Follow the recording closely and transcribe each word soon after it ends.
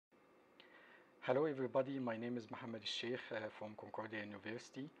Hello everybody, my name is Mohammed ElSheikh from Concordia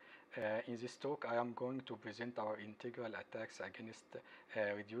University. In this talk I am going to present our integral attacks against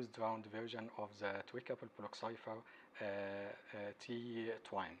reduced round version of the Tweakable block cipher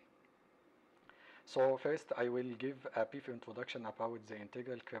TWINE. So first I will give a brief introduction about the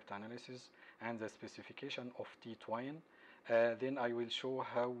integral cryptanalysis and the specification of TWINE. Then I will show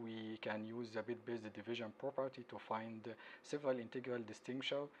how we can use the bit-based division property to find several integral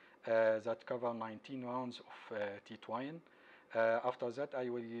distinctions that cover 19 rounds of TWINE. After that I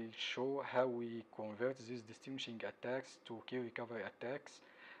will show how we convert these distinguishing attacks to key recovery attacks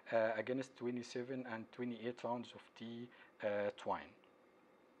against 27 and 28 rounds of TWINE.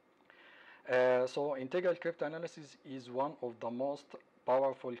 So integral cryptanalysis is one of the most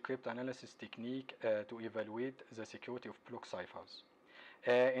powerful cryptanalysis technique to evaluate the security of block ciphers.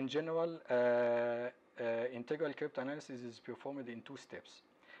 In general, integral cryptanalysis is performed in two steps: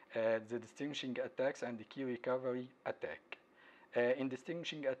 the distinguishing attacks and the key recovery attack. In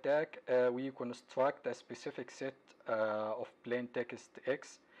distinguishing attack, we construct a specific set of plain text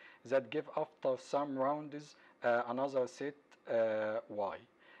X that give after some rounds another set Y.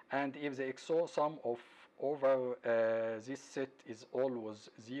 And if the XOR sum of over this set is always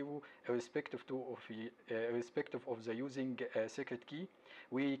 0, irrespective of the using secret key,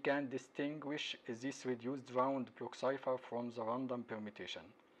 we can distinguish this reduced round block cipher from the random permutation,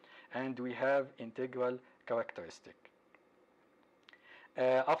 and we have integral characteristic.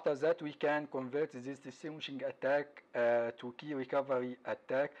 After that, we can convert this distinguishing attack to key recovery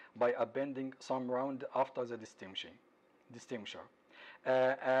attack by appending some round after the distinguisher.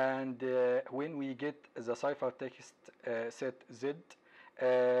 When we get the cipher text set Z,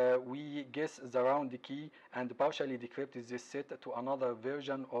 we guess the round key and partially decrypt this set to another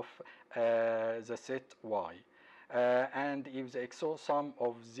version of the set Y. And if the XOR sum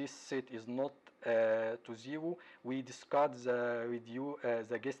of this set is not to 0, we discard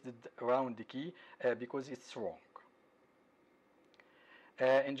the guessed round key because it's wrong.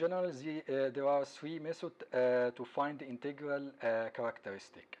 In general, there are three methods to find the integral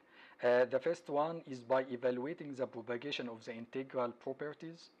characteristic. The first one is by evaluating the propagation of the integral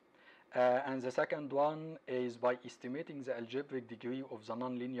properties, and the second one is by estimating the algebraic degree of the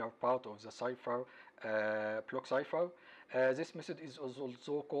nonlinear part of the cipher, block cipher. This method is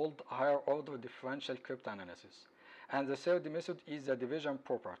also called higher order differential cryptanalysis. And the third method is the division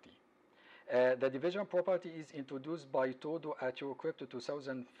property. The division property is introduced by Todo at Eurocrypto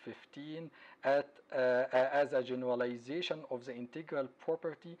 2015 as a generalization of the integral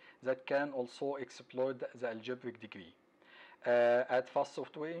property that can also exploit the algebraic degree. At Fast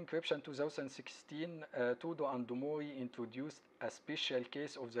Software Encryption 2016, Todo and Mori introduced a special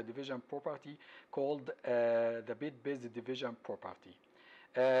case of the division property called the bit-based division property.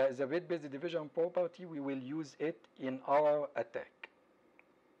 The bit-based division property, we will use it in our attack.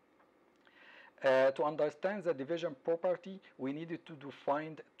 To understand the division property, we needed to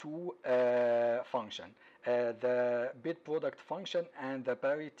define two functions, the bit product function and the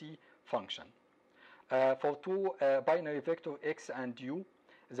parity function. For two binary vector x and u,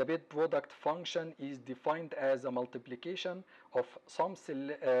 the bit product function is defined as a multiplication of some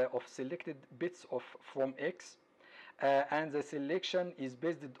selected bits from x, and the selection is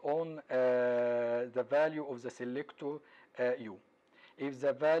based on the value of the selector u. If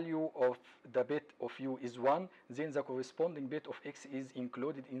the value of the bit of u is 1, then the corresponding bit of x is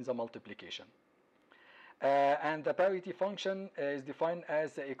included in the multiplication. And the parity function is defined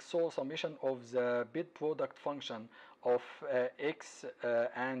as the XOR summation of the bit product function of x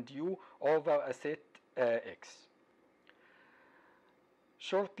and u over a set x.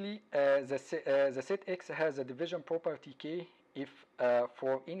 Shortly, the set x has a division property k if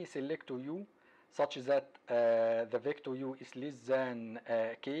for any selector u such that the vector u is less than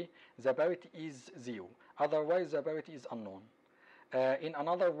k, the parity is 0. Otherwise, the parity is unknown. In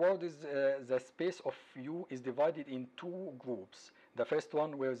another words, the space of U is divided in two groups. The first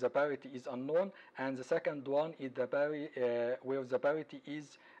one where the parity is unknown, and the second one is where the parity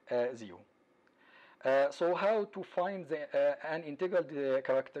is 0. So how to find an integral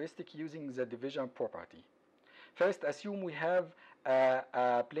characteristic using the division property? First, assume we have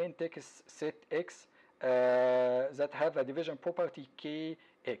a plain text set X that have a division property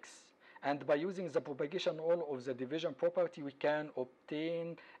Kx. And by using the propagation rule of the division property, we can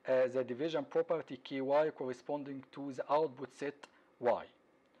obtain the division property ky corresponding to the output set y.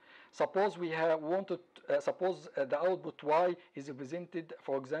 Suppose we have suppose the output y is represented,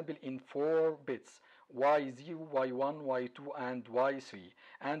 for example, in 4 bits: y0, y1, y2, and y3.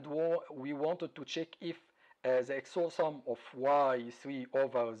 And we wanted to check if the XOR sum of y3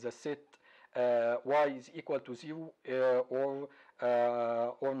 over the set y is equal to 0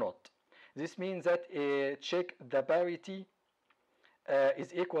 or not. This means that check the parity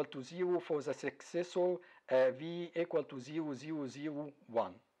is equal to 0 for the successor v equal to 0, 0, 0,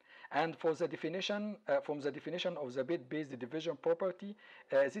 1. And for the definition, from the definition of the bit-based division property,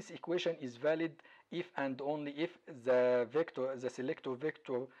 this equation is valid if and only if the selector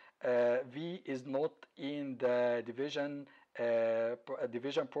vector v is not in the division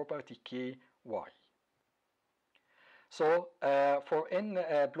property ky. So for n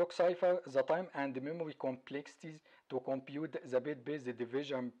block cipher, the time and the memory complexities to compute the bit-based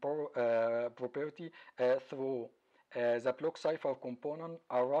division property through the block cipher component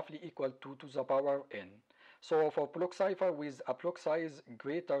are roughly equal to the power n. So for block cipher with a block size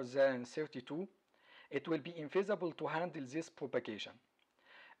greater than 32, it will be infeasible to handle this propagation.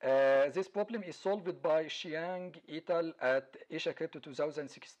 This problem is solved by Xiang et al. At Asia Crypto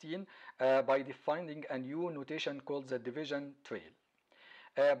 2016 by defining a new notation called the division trail.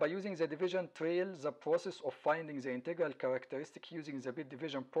 By using the division trail, the process of finding the integral characteristic using the bit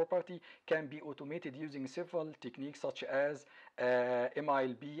division property can be automated using several techniques such as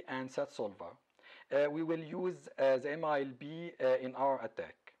MILB and SAT solver. We will use the MILB in our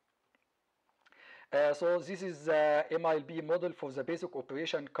attack. So this is the MILB model for the basic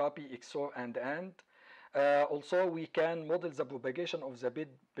operation copy, XOR, and AND. Also, we can model the propagation of the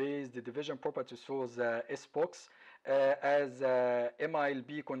bit-based division property through the S-box as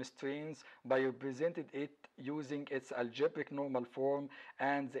MILB constraints by representing it using its algebraic normal form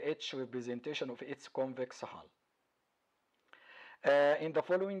and the H representation of its convex hull. In the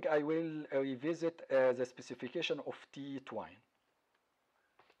following, I will revisit the specification of TWINE.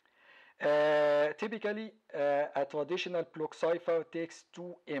 Typically, a traditional block cipher takes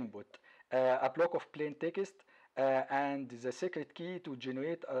two inputs, a block of plain text and the secret key to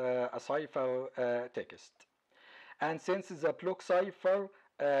generate a cipher text. And since the block cipher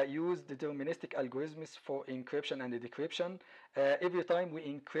use deterministic algorithms for encryption and decryption, every time we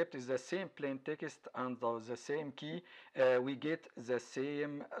encrypt the same plain text under the same key, we get the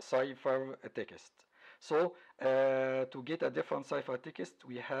same cipher text. So to get a different cipher text,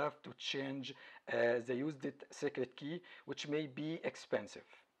 we have to change the used secret key, which may be expensive.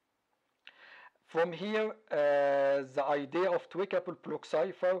 From here, the idea of tweakable block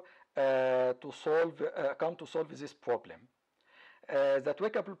cipher come to solve this problem. The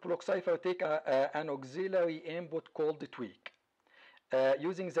tweakable block cipher take an auxiliary input called the tweak.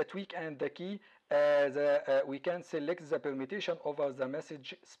 Using the tweak and the key, we can select the permutation over the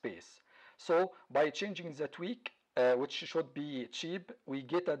message space. So by changing the tweak, which should be cheap, we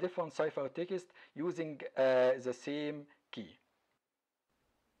get a different cipher text using the same key.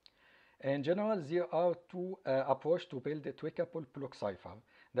 In general, there are two approaches to build a tweakable block cipher.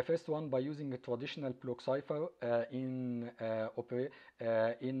 The first one by using a traditional block cipher in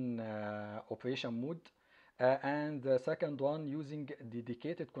operation mode, and the second one using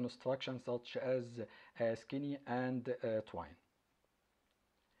dedicated constructions such as Skinny and TWINE.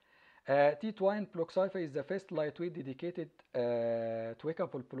 TWINE block cipher is the first lightweight dedicated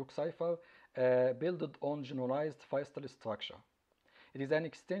tweakable block cipher built on generalized Feistel structure. It is an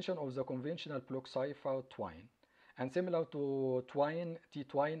extension of the conventional block cipher TWINE. And similar to TWINE,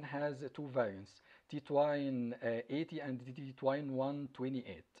 TWINE has two variants, TWINE 80 and TWINE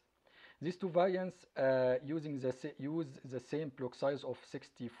 128. These two variants use the same block size of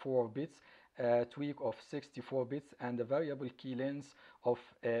 64 bits, tweak of 64 bits, and a variable key length of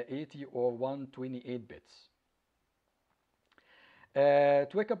 80 or 128 bits.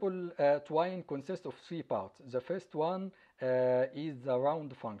 Tweakable TWINE consists of three parts. The first one is the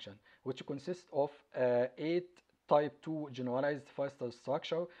round function, which consists of 8 type 2 generalized Feistel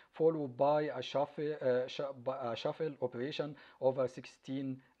structure followed by a shuffle operation over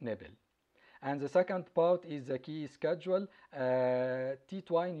 16 nibble. And the second part is the key schedule.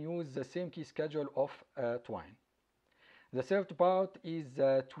 TWINE uses the same key schedule of TWINE. The third part is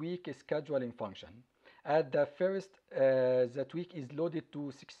the tweak scheduling function. At the first, the tweak is loaded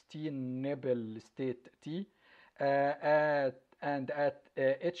to 16 nibble state T, and at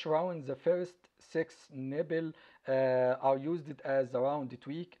each round, the first 6 nibble are used as a round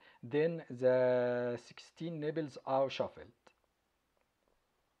tweak, then the 16 nibbles are shuffled.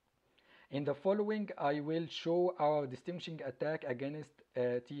 In the following, I will show our distinguishing attack against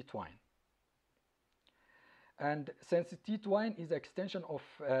TWINE. And since TWINE is an extension of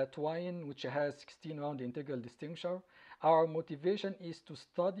TWINE, which has 16 round integral distinguisher, our motivation is to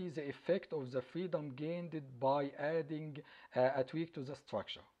study the effect of the freedom gained by adding a tweak to the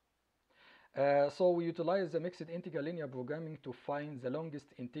structure. So we utilize the mixed integral linear programming to find the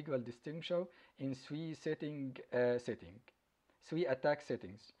longest integral distinction in three attack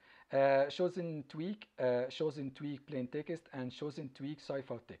settings. Chosen tweak plain text, and chosen tweak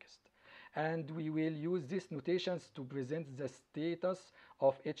ciphertext. And we will use these notations to present the status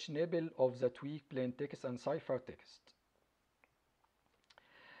of each nibble of the tweak plain text and ciphertext.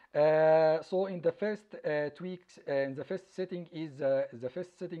 So in the first the first setting is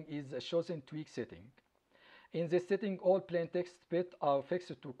a chosen tweak setting. In this setting, all plain text bits are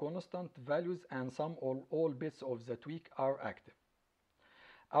fixed to constant values, and some or all bits of the tweak are active.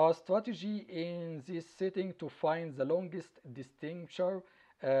 Our strategy in this setting to find the longest distinction,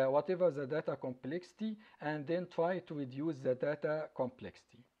 whatever the data complexity, and then try to reduce the data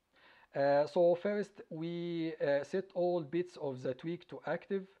complexity. So first we set all bits of the tweak to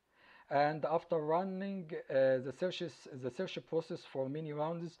active, and after running the search process for many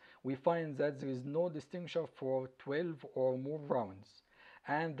rounds, we find that there is no distinction for 12 or more rounds,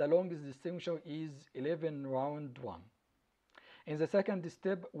 and the longest distinction is 11 round 1. In the second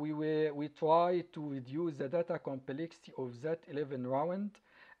step, we try to reduce the data complexity of that 11 round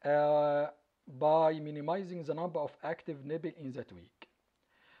by minimizing the number of active nibbles in the tweak.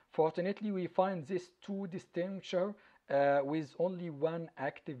 Fortunately, we find these two distinctions with only one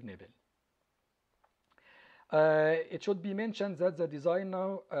active nibble. It should be mentioned that the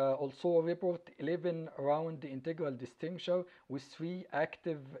designer also report 11 round integral distinction with 3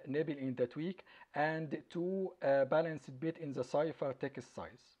 active nibbles in the tweak and 2 balanced bits in the cipher text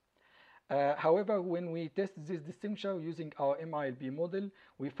size. However, when we test this distinction using our MILB model,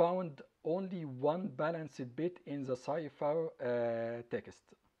 we found only 1 balanced bit in the cipher text.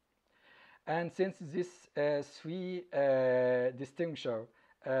 And since this 3 distinction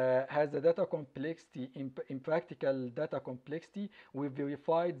has the data complexity, in practical data complexity, we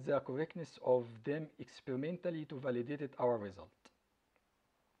verified the correctness of them experimentally to validate our result.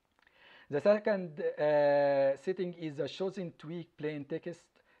 The second setting is a chosen tweak plain text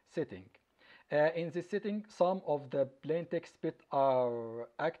setting. In this setting, some of the plain text bits are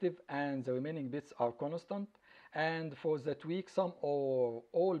active and the remaining bits are constant. And for the tweak, some or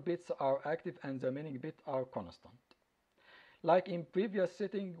all bits are active and the remaining bits are constant. Like in previous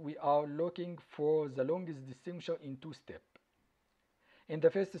setting, we are looking for the longest distinction in 2 steps. In the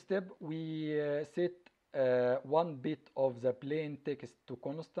first step, we set 1 bit of the plain text to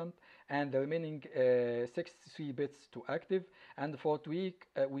constant and the remaining 63 bits to active. And for tweak,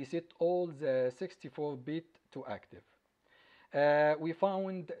 we set all the 64 bits to active. We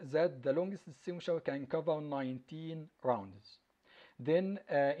found that the longest distinction can cover 19 rounds. Then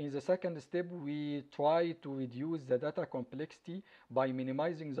in the second step, we try to reduce the data complexity by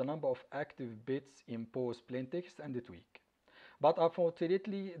minimizing the number of active bits in both plain text and the tweak. But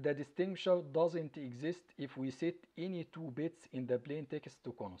unfortunately, the distinction doesn't exist if we set any 2 bits in the plain text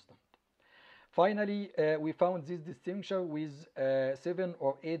to constant. Finally, we found this distinction with 7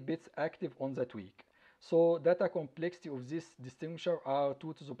 or 8 bits active on the tweak. So data complexity of this distinction are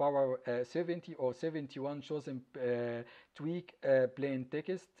 2 to the power 70 or 71 chosen tweak plain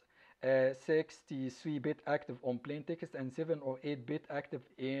text, 63-bit active on plain text, and 7 or 8-bit active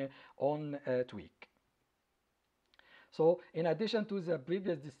on tweak. So in addition to the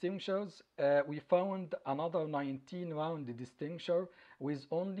previous distinctions, we found another 19 round distinction with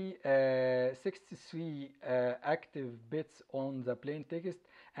only 63 active bits on the plain text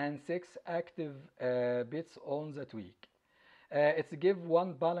and 6 active bits on the tweak. It's give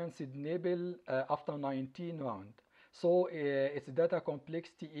 1 balanced nibble after 19 round. So its data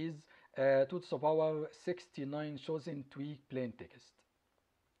complexity is 2 to the power 69 chosen tweak plain text.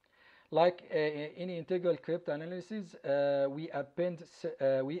 Like in integral cryptanalysis, we append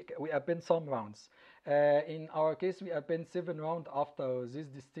some rounds. In our case, we append 7 rounds after this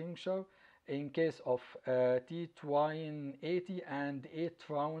distinction in case of TWINE 80 and 8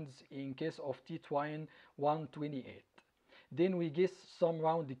 rounds in case of TWINE 128. Then we guess some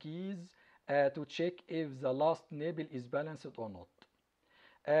round keys to check if the last nibble is balanced or not.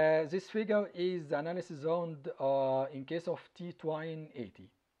 This figure is the analysis round in case of TWINE 80.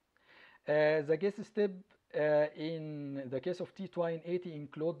 The guess step in the case of TWINE 80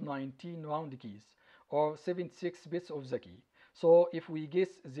 include 19 round keys or 76 bits of the key. So if we guess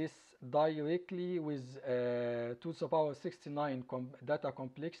this directly with 2 to the power 69 data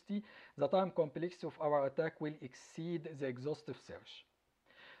complexity, the time complexity of our attack will exceed the exhaustive search.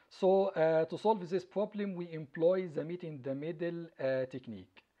 So to solve this problem, we employ the meet in the middle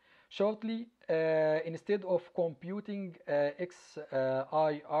technique. Shortly, instead of computing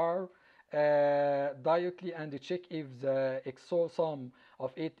XIR directly and check if the XOR sum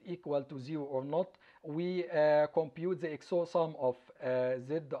of it equal to 0 or not, we compute the XOR sum of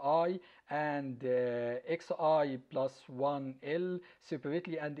ZI and XI plus 1L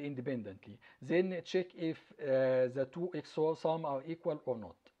separately and independently. Then check if the two XOR sum are equal or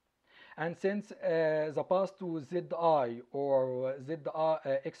not. And since the path to ZI or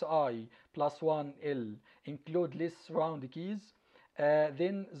XI plus 1L include less round keys,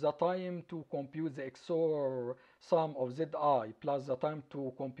 then the time to compute the XOR sum of ZI plus the time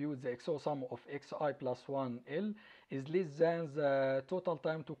to compute the XOR sum of XI plus 1L is less than the total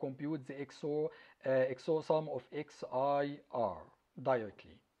time to compute the XOR sum of XIR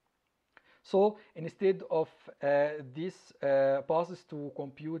directly. So instead of this passes to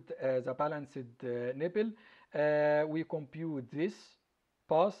compute the balanced nibble, we compute this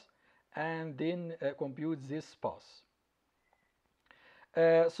pass and then compute this pass.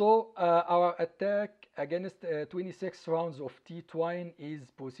 So our attack against 26 rounds of TWINE is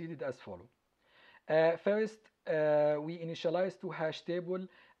proceeded as follows. First, we initialize two hash table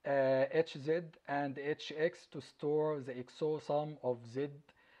HZ and HX to store the XOR sum of Z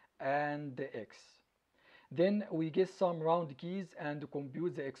and X. Then we get some round keys and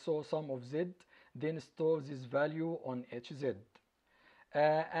compute the XOR sum of Z, then store this value on HZ.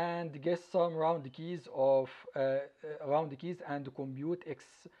 And get some round keys and compute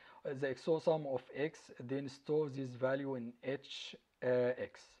the XOR sum of X, then store this value in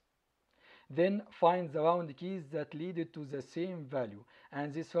HX. Then find the round keys that lead to the same value,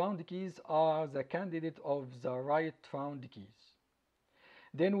 and these round keys are the candidate of the right round keys.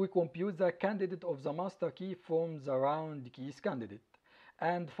 Then we compute the candidate of the master key from the round keys candidate.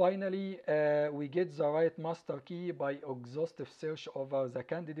 And finally, we get the right master key by exhaustive search over the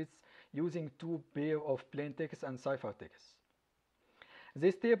candidates using two pairs of plain text and ciphertext.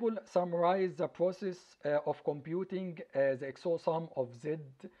 This table summarizes the process of computing the XOR sum of Z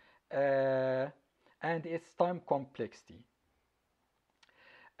and its time complexity.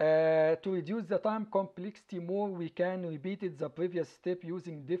 To reduce the time complexity more, we can repeat the previous step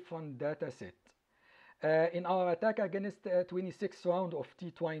using different data set. In our attack against 26 round of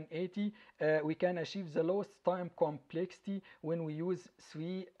TWINE 80, we can achieve the lowest time complexity when we use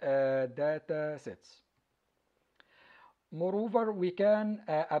 3 data sets. Moreover, we can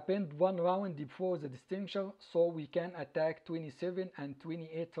append one round before the distinction, so we can attack 27 and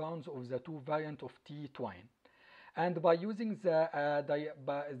 28 rounds of the two variants of TWINE. And by using the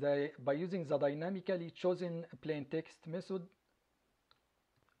dynamically chosen plain text method,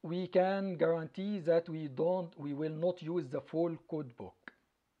 we can guarantee that we will not use the full code book.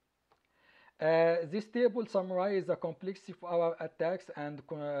 This table summarizes the complexity of our attacks and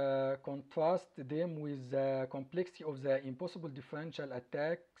contrast them with the complexity of the impossible differential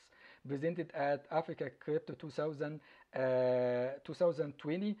attacks presented at Africa Crypto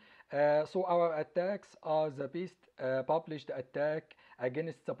 2020. So our attacks are the best published attack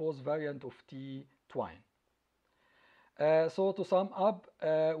against the post variant of TWINE. So to sum up,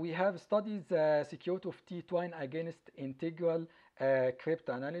 we have studied the security of TWINE against integral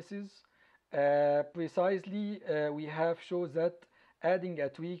cryptanalysis. Precisely, we have shown that adding a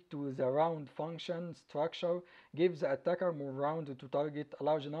tweak to the round function structure gives the attacker more rounds to target a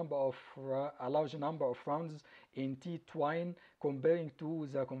large number of rounds in TWINE comparing to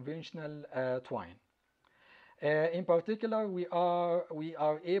the conventional TWINE. In particular, we are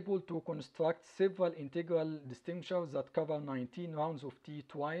able to construct several integral distinctions that cover 19 rounds of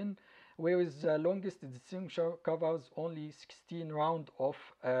TWINE, whereas the longest distinction covers only 16 rounds of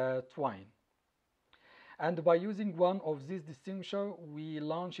TWINE. And by using one of these distinctions, we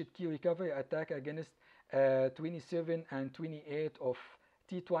launched key recovery attack against 27 and 28 of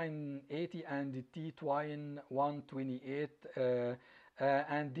TWINE 80 and TWINE 128.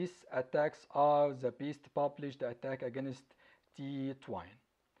 And these attacks are the best published attack against TWINE.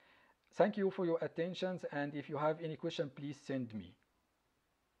 Thank you for your attention, and if you have any question, please send me.